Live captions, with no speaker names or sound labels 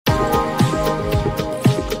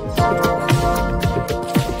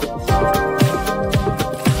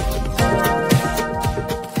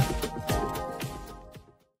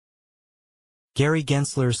Gary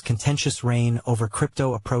Gensler's contentious reign over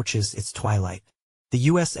crypto approaches its twilight. The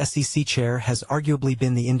U.S. SEC chair has arguably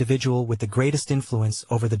been the individual with the greatest influence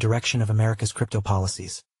over the direction of America's crypto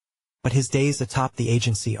policies. But his days atop the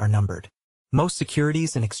agency are numbered. Most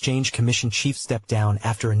Securities and Exchange Commission chiefs step down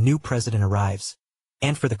after a new president arrives.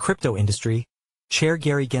 And for the crypto industry, Chair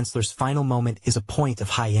Gary Gensler's final moment is a point of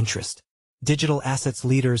high interest. Digital assets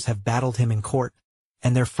leaders have battled him in court,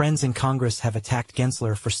 and their friends in Congress have attacked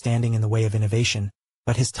Gensler for standing in the way of innovation,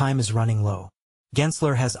 but his time is running low.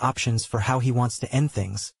 Gensler has options for how he wants to end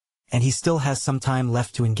things, and he still has some time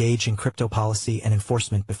left to engage in crypto policy and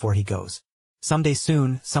enforcement before he goes. Someday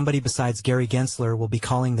soon, somebody besides Gary Gensler will be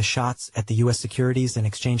calling the shots at the U.S. Securities and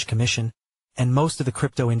Exchange Commission, and most of the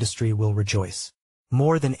crypto industry will rejoice.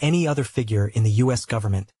 More than any other figure in the U.S.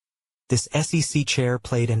 government, this SEC chair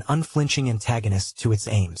played an unflinching antagonist to its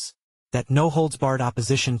aims. That no-holds-barred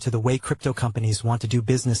opposition to the way crypto companies want to do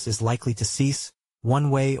business is likely to cease, one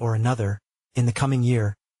way or another, in the coming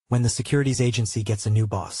year, when the securities agency gets a new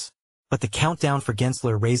boss. But the countdown for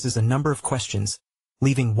Gensler raises a number of questions,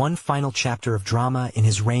 leaving one final chapter of drama in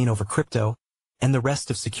his reign over crypto and the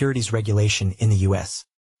rest of securities regulation in the U.S.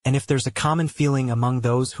 And if there's a common feeling among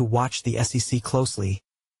those who watch the SEC closely,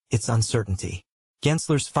 it's uncertainty.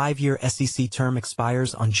 Gensler's 5-year SEC term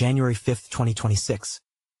expires on January 5, 2026.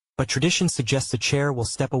 But tradition suggests the chair will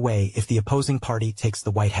step away if the opposing party takes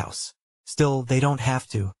the White House. Still, they don't have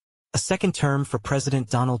to. A second term for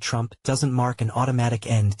President Donald Trump doesn't mark an automatic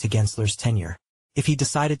end to Gensler's tenure. If he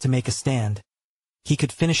decided to make a stand, he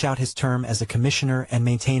could finish out his term as a commissioner and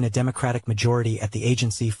maintain a Democratic majority at the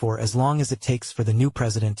agency for as long as it takes for the new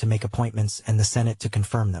president to make appointments and the Senate to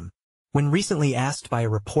confirm them. When recently asked by a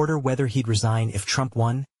reporter whether he'd resign if Trump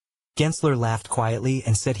won, Gensler laughed quietly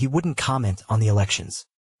and said he wouldn't comment on the elections.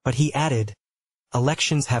 But he added,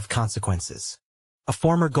 "Elections have consequences." A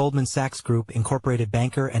former Goldman Sachs Group Incorporated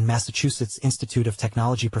banker and Massachusetts Institute of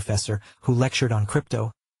Technology professor who lectured on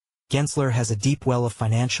crypto, Gensler has a deep well of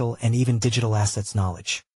financial and even digital assets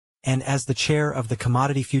knowledge. And as the chair of the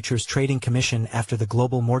Commodity Futures Trading Commission after the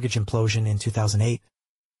global mortgage implosion in 2008,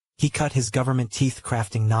 he cut his government teeth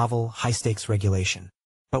crafting novel, high-stakes regulation.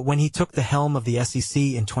 But when he took the helm of the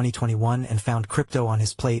SEC in 2021 and found crypto on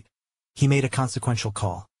his plate, he made a consequential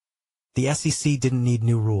call. The SEC didn't need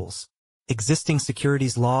new rules. Existing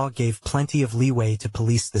securities law gave plenty of leeway to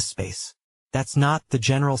police this space. That's not the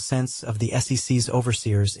general sense of the SEC's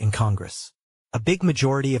overseers in Congress. A big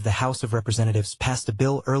majority of the House of Representatives passed a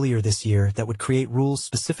bill earlier this year that would create rules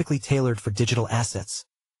specifically tailored for digital assets,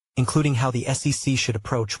 including how the SEC should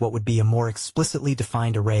approach what would be a more explicitly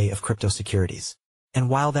defined array of crypto securities. And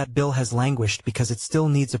while that bill has languished because it still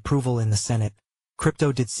needs approval in the Senate,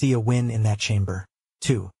 crypto did see a win in that chamber,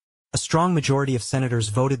 too. A strong majority of senators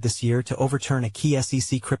voted this year to overturn a key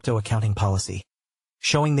SEC crypto accounting policy,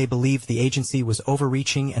 showing they believed the agency was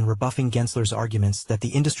overreaching and rebuffing Gensler's arguments that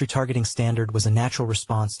the industry targeting standard was a natural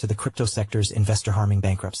response to the crypto sector's investor-harming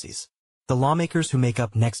bankruptcies. The lawmakers who make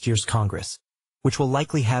up next year's Congress, which will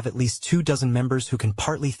likely have at least 24 members who can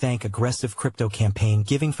partly thank aggressive crypto campaign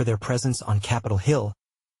giving for their presence on Capitol Hill,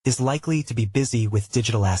 is likely to be busy with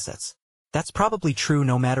digital assets. That's probably true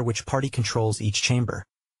no matter which party controls each chamber.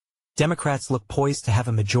 Democrats look poised to have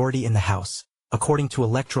a majority in the House, according to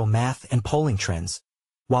electoral math and polling trends,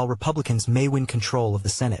 while Republicans may win control of the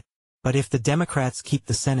Senate. But if the Democrats keep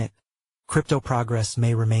the Senate, crypto progress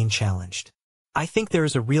may remain challenged. I think there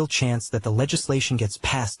is a real chance that the legislation gets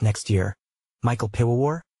passed next year, Michael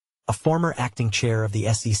Piwawar, a former acting chair of the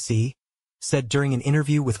SEC, said during an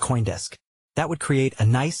interview with CoinDesk. That would create a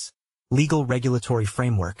nice, legal regulatory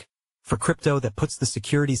framework for crypto that puts the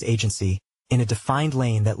securities agency in a defined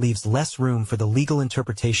lane that leaves less room for the legal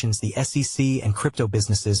interpretations the SEC and crypto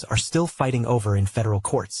businesses are still fighting over in federal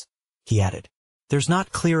courts, he added. There's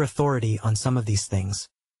not clear authority on some of these things,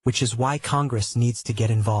 which is why Congress needs to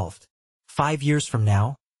get involved. 5 years from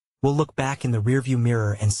now, we'll look back in the rearview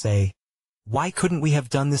mirror and say, why couldn't we have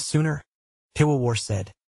done this sooner? Piwawar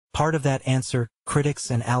said. Part of that answer,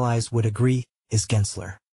 critics and allies would agree, is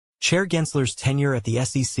Gensler. Chair Gensler's tenure at the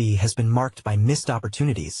SEC has been marked by missed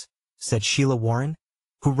opportunities, said Sheila Warren,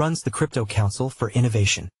 who runs the Crypto Council for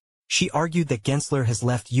Innovation. She argued that Gensler has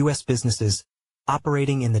left U.S. businesses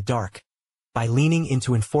operating in the dark by leaning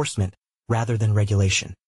into enforcement rather than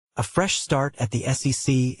regulation. A fresh start at the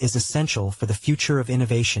SEC is essential for the future of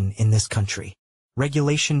innovation in this country.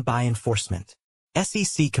 Regulation by enforcement.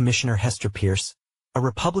 SEC Commissioner Hester Pierce, a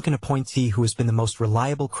Republican appointee who has been the most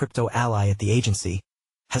reliable crypto ally at the agency,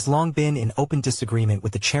 has long been in open disagreement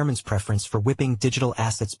with the chairman's preference for whipping digital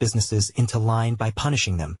assets businesses into line by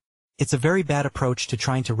punishing them. It's a very bad approach to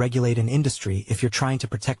trying to regulate an industry if you're trying to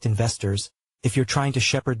protect investors, if you're trying to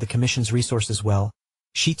shepherd the Commission's resources well,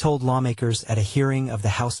 she told lawmakers at a hearing of the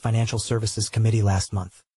House Financial Services Committee last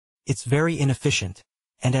month. It's very inefficient,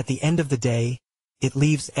 and at the end of the day, it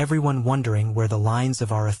leaves everyone wondering where the lines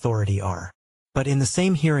of our authority are. But in the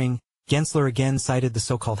same hearing, Gensler again cited the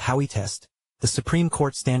so-called Howey test, the Supreme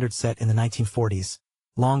Court standard set in the 1940s,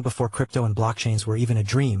 long before crypto and blockchains were even a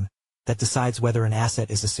dream, that decides whether an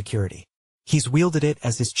asset is a security. He's wielded it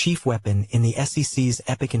as his chief weapon in the SEC's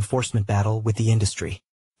epic enforcement battle with the industry.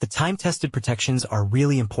 The time-tested protections are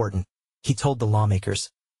really important, he told the lawmakers,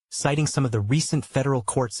 citing some of the recent federal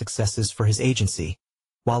court successes for his agency,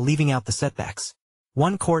 while leaving out the setbacks.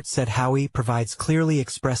 One court said Howey provides clearly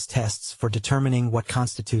expressed tests for determining what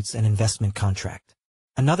constitutes an investment contract.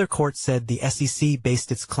 Another court said the SEC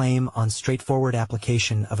based its claim on straightforward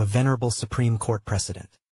application of a venerable Supreme Court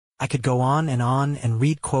precedent. I could go on and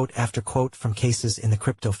read quote after quote from cases in the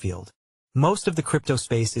crypto field. Most of the crypto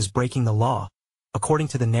space is breaking the law, according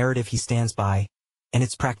to the narrative he stands by, and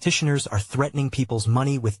its practitioners are threatening people's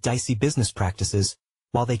money with dicey business practices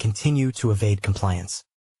while they continue to evade compliance.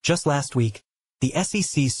 Just last week, the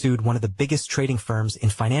SEC sued one of the biggest trading firms in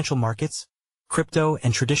financial markets, crypto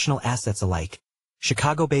and traditional assets alike,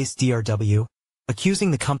 Chicago-based DRW,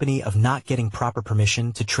 accusing the company of not getting proper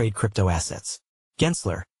permission to trade crypto assets.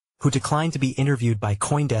 Gensler, who declined to be interviewed by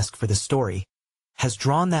CoinDesk for this story, has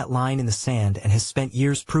drawn that line in the sand and has spent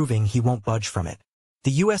years proving he won't budge from it.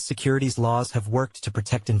 The U.S. securities laws have worked to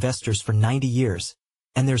protect investors for 90 years,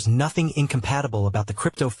 and there's nothing incompatible about the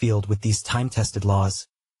crypto field with these time-tested laws,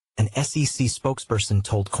 an SEC spokesperson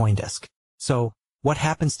told CoinDesk. So, what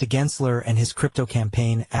happens to Gensler and his crypto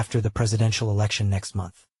campaign after the presidential election next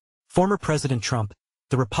month? Former President Trump,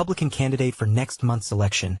 the Republican candidate for next month's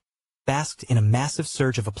election, basked in a massive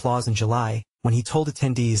surge of applause in July when he told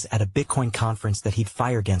attendees at a Bitcoin conference that he'd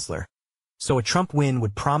fire Gensler. So a Trump win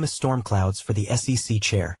would promise storm clouds for the SEC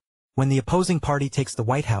chair. When the opposing party takes the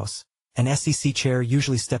White House, an SEC chair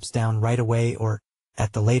usually steps down right away or,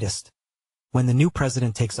 at the latest, when the new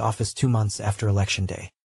president takes office 2 months after Election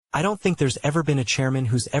Day. I don't think there's ever been a chairman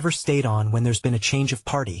who's ever stayed on when there's been a change of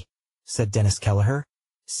party, said Dennis Kelleher,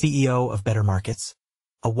 CEO of Better Markets,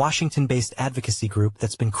 a Washington-based advocacy group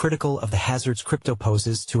that's been critical of the hazards crypto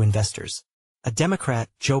poses to investors. A Democrat,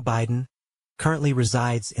 Joe Biden, currently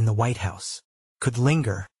resides in the White House, could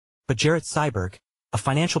linger, but Jarrett Seiberg, a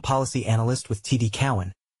financial policy analyst with TD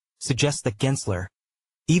Cowen, suggests that Gensler,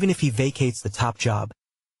 even if he vacates the top job,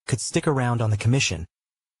 could stick around on the commission,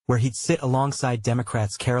 where he'd sit alongside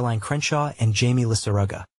Democrats Caroline Crenshaw and Jamie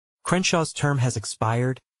Lasseruga. Crenshaw's term has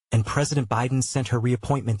expired, and President Biden sent her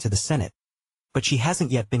reappointment to the Senate, but she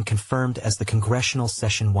hasn't yet been confirmed as the congressional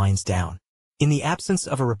session winds down. In the absence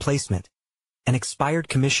of a replacement, an expired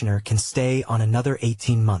commissioner can stay on another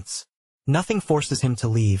 18 months. Nothing forces him to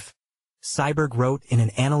leave, Seiberg wrote in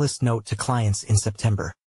an analyst note to clients in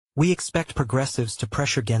September. We expect progressives to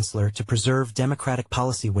pressure Gensler to preserve Democratic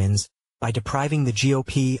policy wins by depriving the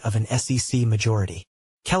GOP of an SEC majority.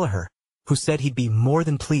 Kelleher, who said he'd be more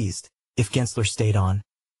than pleased if Gensler stayed on,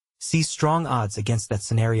 sees strong odds against that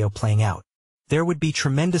scenario playing out. There would be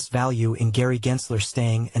tremendous value in Gary Gensler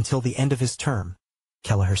staying until the end of his term,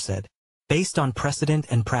 Kelleher said. Based on precedent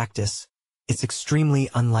and practice, it's extremely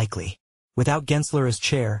unlikely. Without Gensler as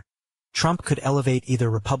chair, Trump could elevate either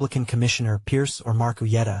Republican Commissioner Pierce or Mark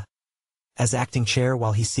Uyeda as acting chair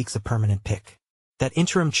while he seeks a permanent pick. That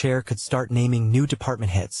interim chair could start naming new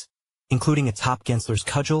department heads, including atop Gensler's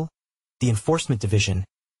cudgel, the Enforcement Division,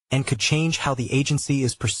 and could change how the agency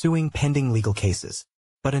is pursuing pending legal cases.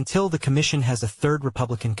 But until the commission has a third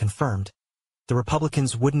Republican confirmed, the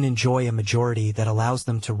Republicans wouldn't enjoy a majority that allows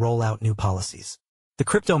them to roll out new policies. The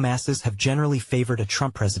crypto masses have generally favored a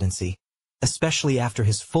Trump presidency, especially after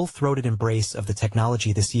his full-throated embrace of the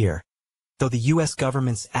technology this year, though the U.S.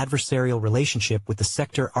 government's adversarial relationship with the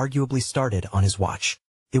sector arguably started on his watch.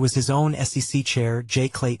 It was his own SEC chair, Jay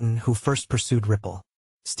Clayton, who first pursued Ripple.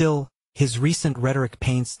 Still, his recent rhetoric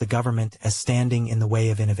paints the government as standing in the way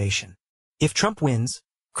of innovation. If Trump wins,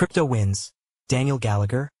 crypto wins, Daniel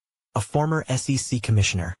Gallagher, a former SEC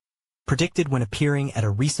commissioner, predicted when appearing at a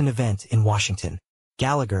recent event in Washington.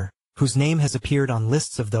 Gallagher, whose name has appeared on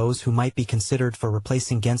lists of those who might be considered for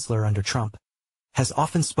replacing Gensler under Trump, has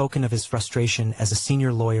often spoken of his frustration as a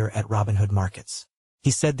senior lawyer at Robinhood Markets.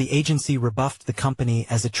 He said the agency rebuffed the company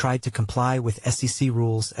as it tried to comply with SEC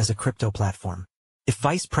rules as a crypto platform. If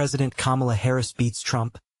Vice President Kamala Harris beats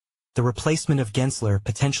Trump, the replacement of Gensler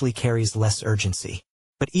potentially carries less urgency.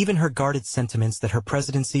 But even her guarded sentiments that her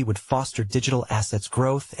presidency would foster digital assets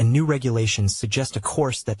growth and new regulations suggest a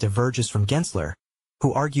course that diverges from Gensler,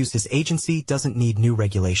 who argues his agency doesn't need new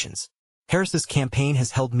regulations. Harris's campaign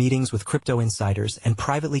has held meetings with crypto insiders and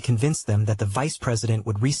privately convinced them that the vice president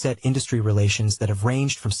would reset industry relations that have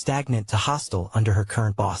ranged from stagnant to hostile under her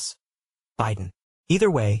current boss, Biden. Either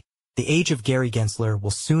way, the age of Gary Gensler will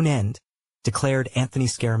soon end, declared Anthony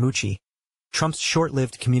Scaramucci, Trump's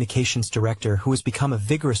short-lived communications director who has become a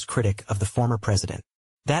vigorous critic of the former president.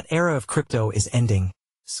 That era of crypto is ending,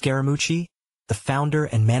 Scaramucci, the founder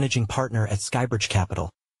and managing partner at Skybridge Capital,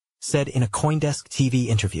 said in a CoinDesk TV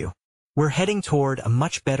interview. We're heading toward a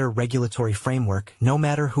much better regulatory framework no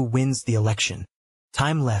matter who wins the election.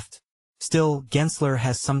 Time left. Still, Gensler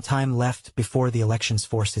has some time left before the elections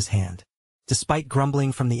force his hand. Despite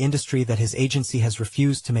grumbling from the industry that his agency has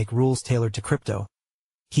refused to make rules tailored to crypto,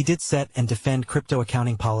 he did set and defend crypto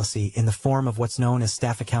accounting policy in the form of what's known as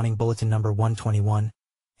Staff Accounting Bulletin No. 121,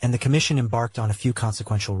 and the Commission embarked on a few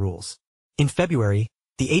consequential rules. In February,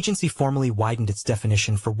 the agency formally widened its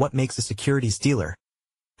definition for what makes a securities dealer,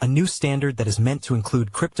 a new standard that is meant to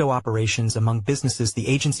include crypto operations among businesses the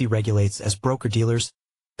agency regulates as broker-dealers,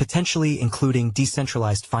 potentially including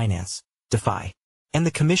decentralized finance, DeFi. And the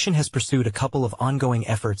Commission has pursued a couple of ongoing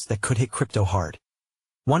efforts that could hit crypto hard.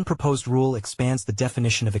 One proposed rule expands the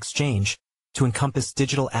definition of exchange to encompass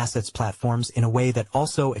digital assets platforms in a way that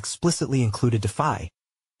also explicitly included DeFi,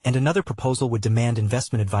 and another proposal would demand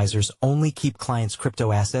investment advisors only keep clients'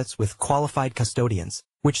 crypto assets with qualified custodians,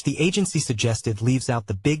 which the agency suggested leaves out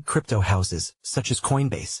the big crypto houses, such as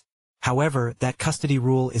Coinbase. However, that custody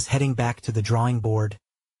rule is heading back to the drawing board,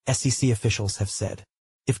 SEC officials have said.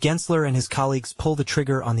 If Gensler and his colleagues pull the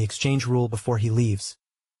trigger on the exchange rule before he leaves,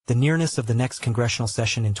 the nearness of the next congressional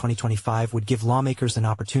session in 2025 would give lawmakers an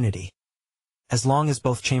opportunity, as long as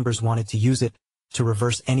both chambers wanted to use it, to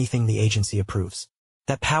reverse anything the agency approves.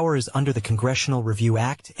 That power is under the Congressional Review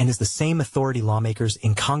Act and is the same authority lawmakers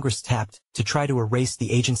in Congress tapped to try to erase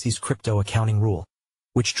the agency's crypto accounting rule,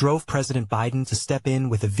 which drove President Biden to step in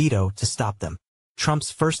with a veto to stop them.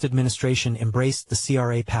 Trump's first administration embraced the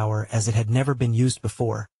CRA power as it had never been used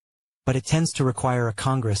before, but it tends to require a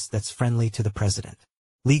Congress that's friendly to the president.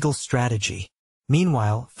 Legal strategy.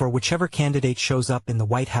 Meanwhile, for whichever candidate shows up in the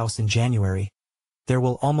White House in January, there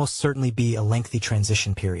will almost certainly be a lengthy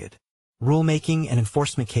transition period. Rulemaking and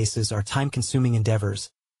enforcement cases are time-consuming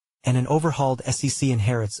endeavors, and an overhauled SEC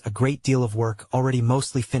inherits a great deal of work already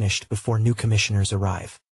mostly finished before new commissioners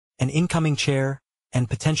arrive. An incoming chair, and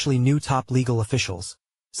potentially new top legal officials,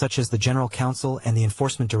 such as the General Counsel and the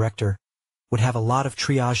Enforcement Director, would have a lot of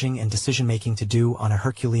triaging and decision-making to do on a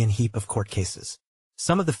Herculean heap of court cases.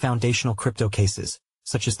 Some of the foundational crypto cases,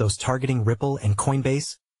 such as those targeting Ripple and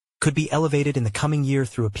Coinbase, could be elevated in the coming year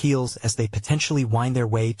through appeals as they potentially wind their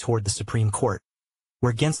way toward the Supreme Court,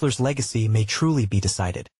 where Gensler's legacy may truly be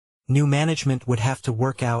decided. New management would have to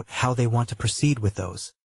work out how they want to proceed with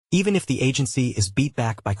those. Even if the agency is beat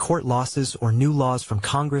back by court losses or new laws from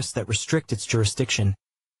Congress that restrict its jurisdiction,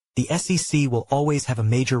 the SEC will always have a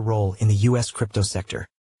major role in the U.S. crypto sector.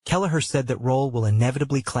 Kelleher said that role will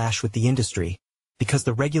inevitably clash with the industry, because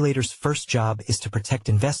the regulator's first job is to protect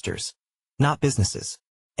investors, not businesses.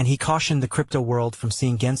 And he cautioned the crypto world from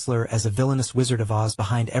seeing Gensler as a villainous Wizard of Oz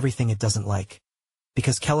behind everything it doesn't like,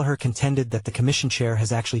 because Kelleher contended that the commission chair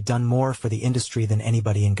has actually done more for the industry than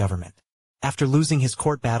anybody in government. After losing his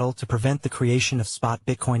court battle to prevent the creation of spot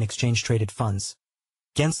Bitcoin exchange-traded funds,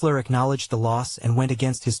 Gensler acknowledged the loss and went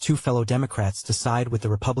against his two fellow Democrats to side with the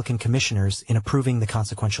Republican commissioners in approving the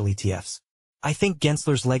consequential ETFs. I think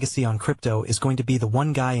Gensler's legacy on crypto is going to be the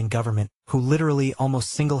one guy in government who literally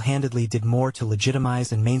almost single-handedly did more to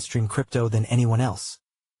legitimize and mainstream crypto than anyone else,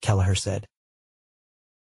 Kelleher said.